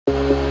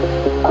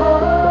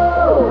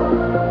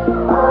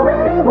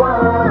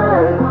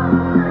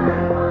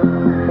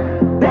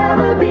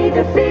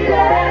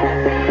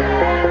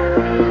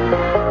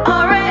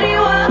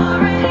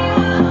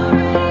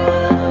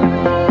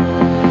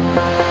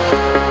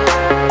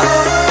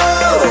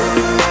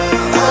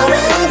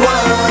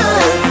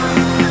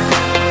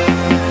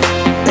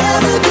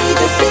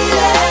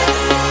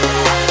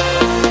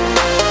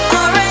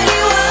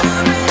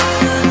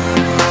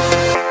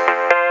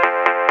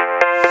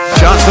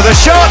For the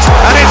shot,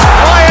 and it's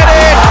fired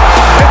in.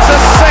 It's a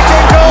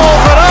second goal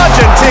for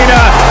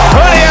Argentina.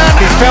 Julián,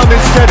 he's found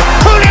instead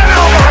Julian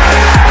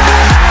Alvarez,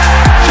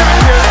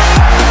 champion.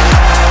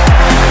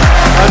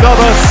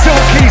 Another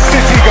silky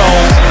City goal.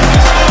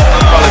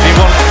 Well, if you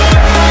want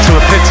to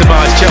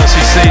epitomise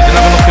Chelsea's season,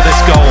 have a look at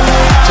this goal.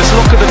 Just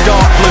look at the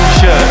dark blue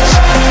shirts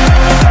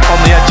on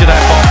the edge of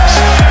their box,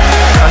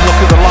 and look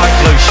at the light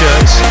blue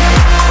shirts,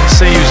 and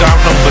see who's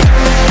outnumbered.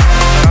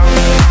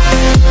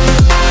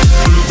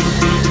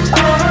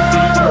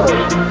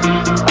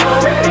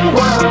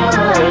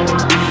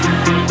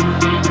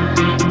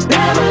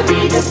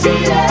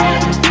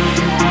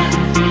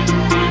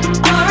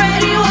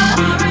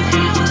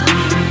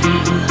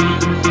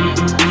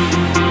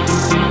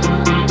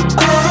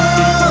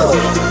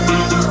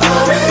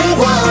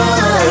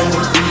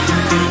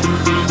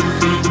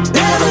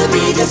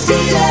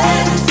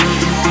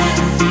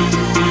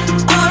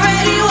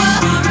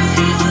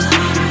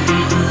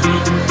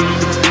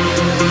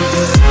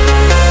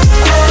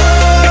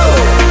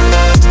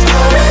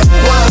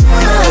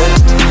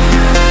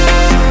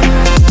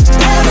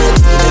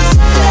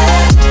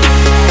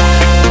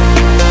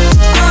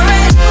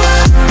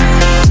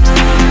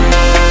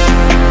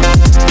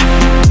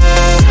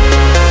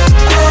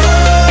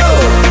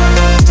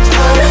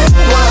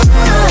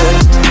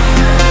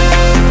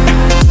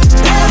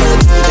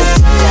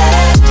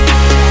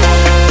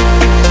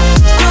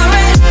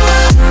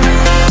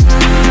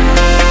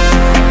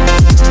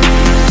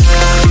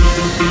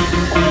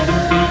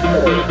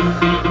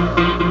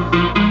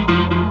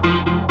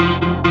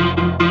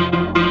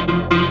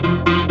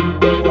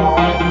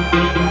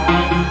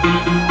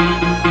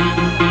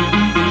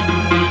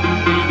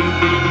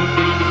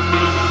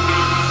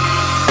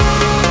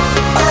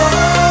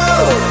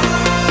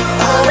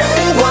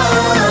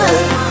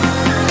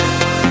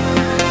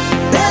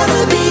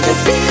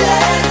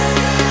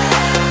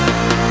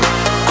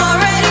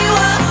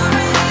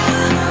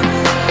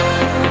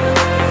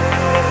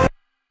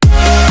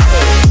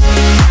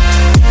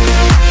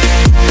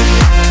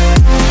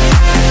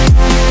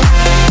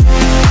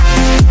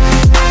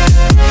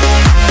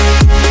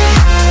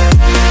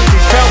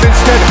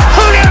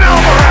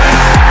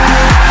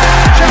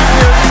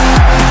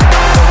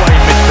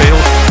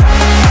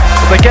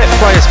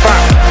 Players back,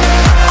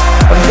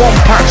 and one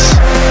pass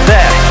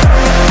there.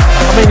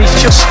 I mean,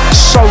 he's just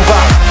so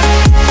bad.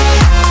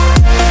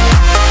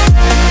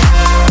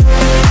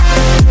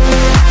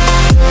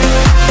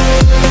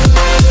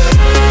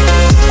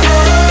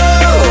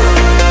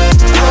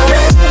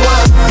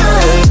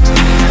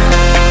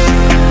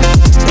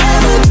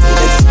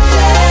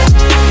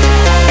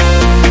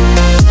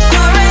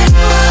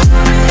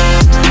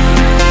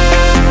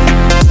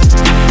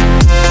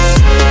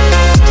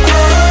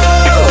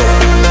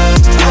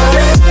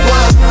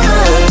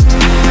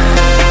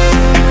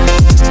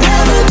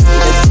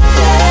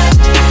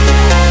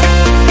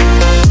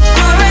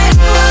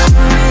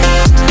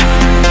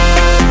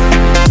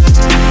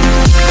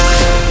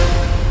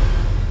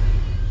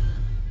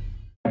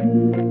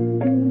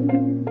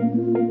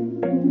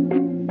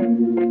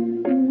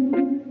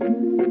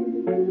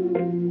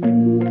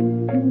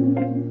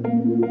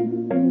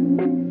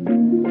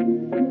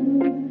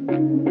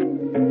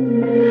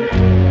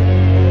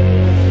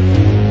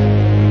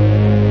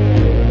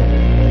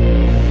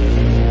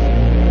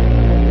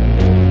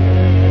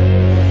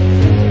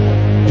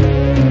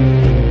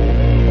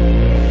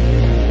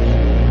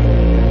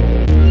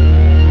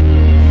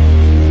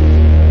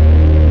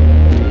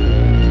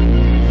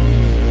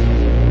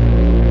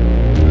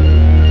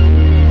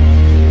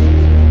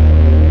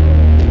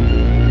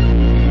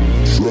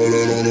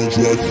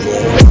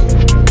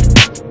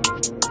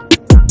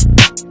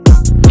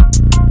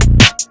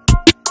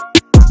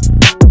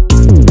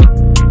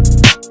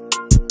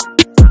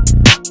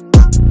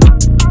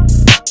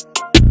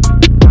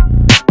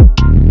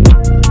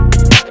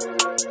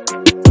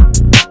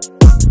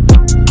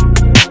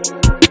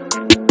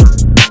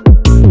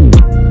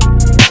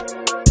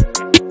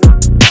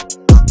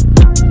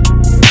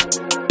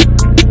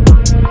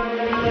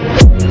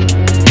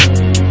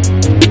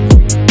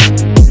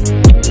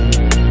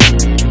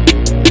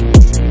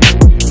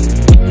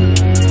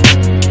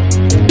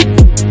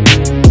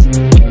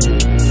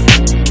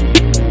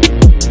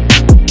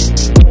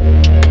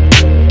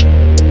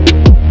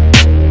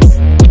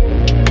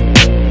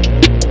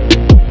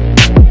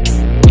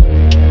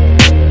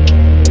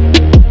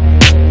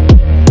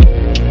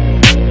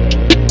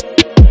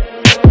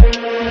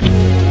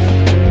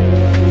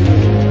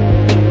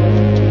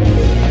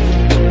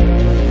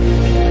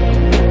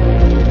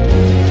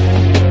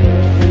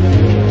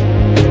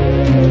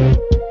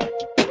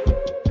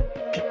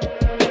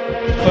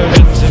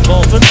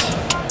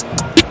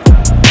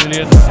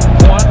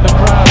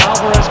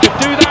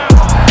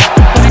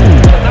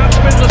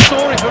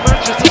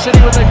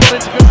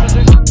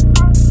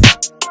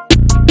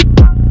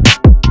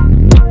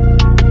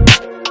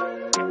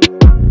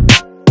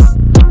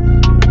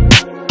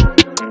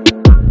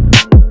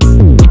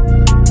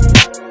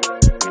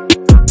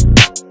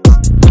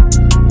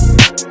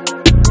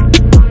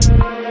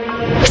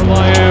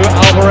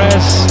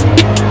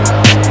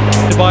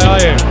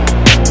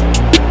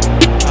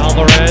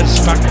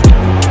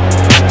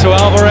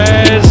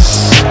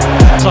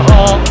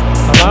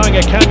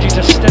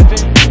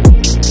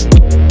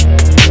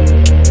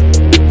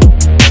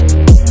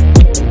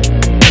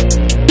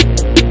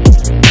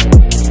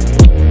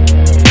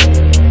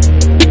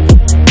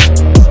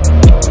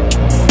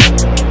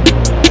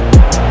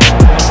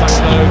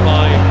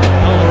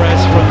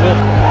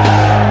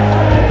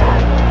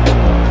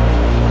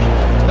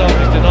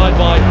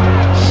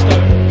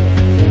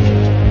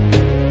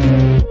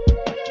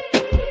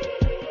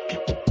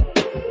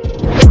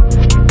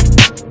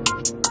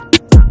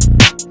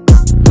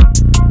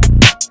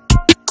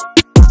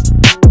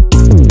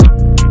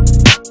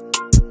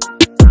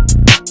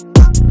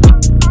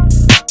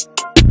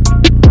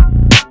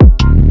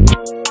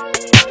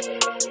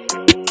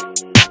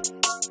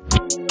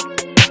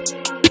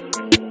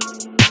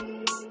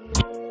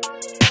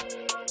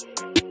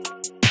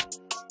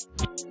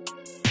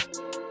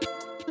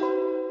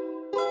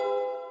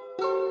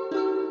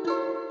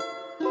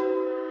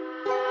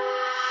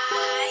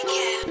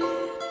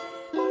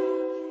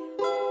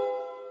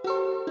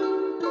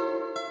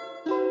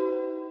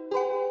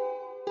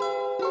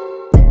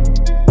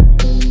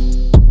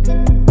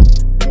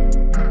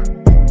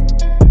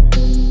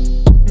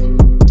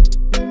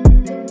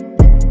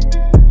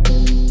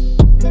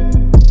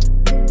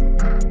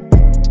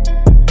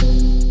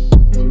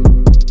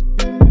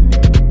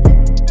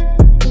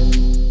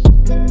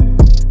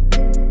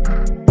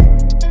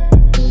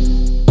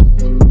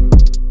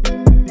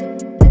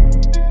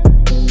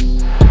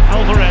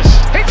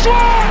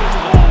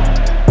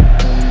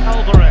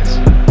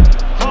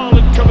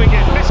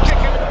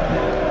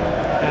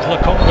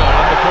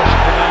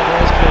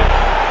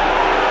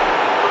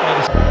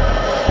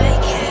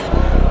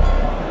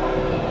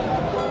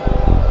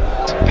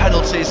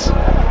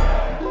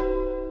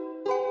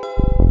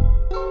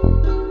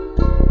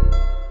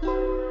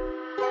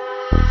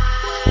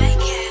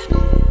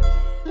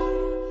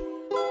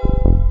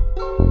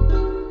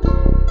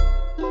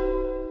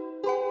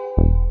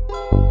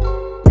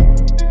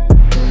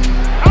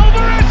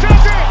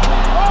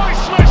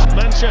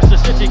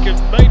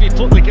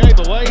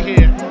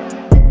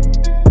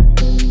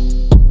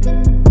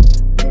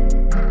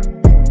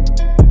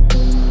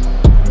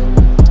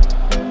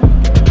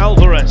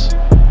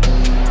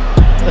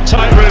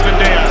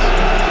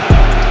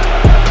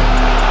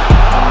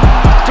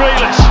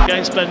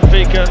 against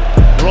Benfica.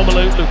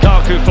 Romelu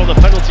Lukaku from the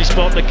penalty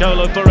spot,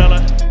 Nicolo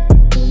Barella.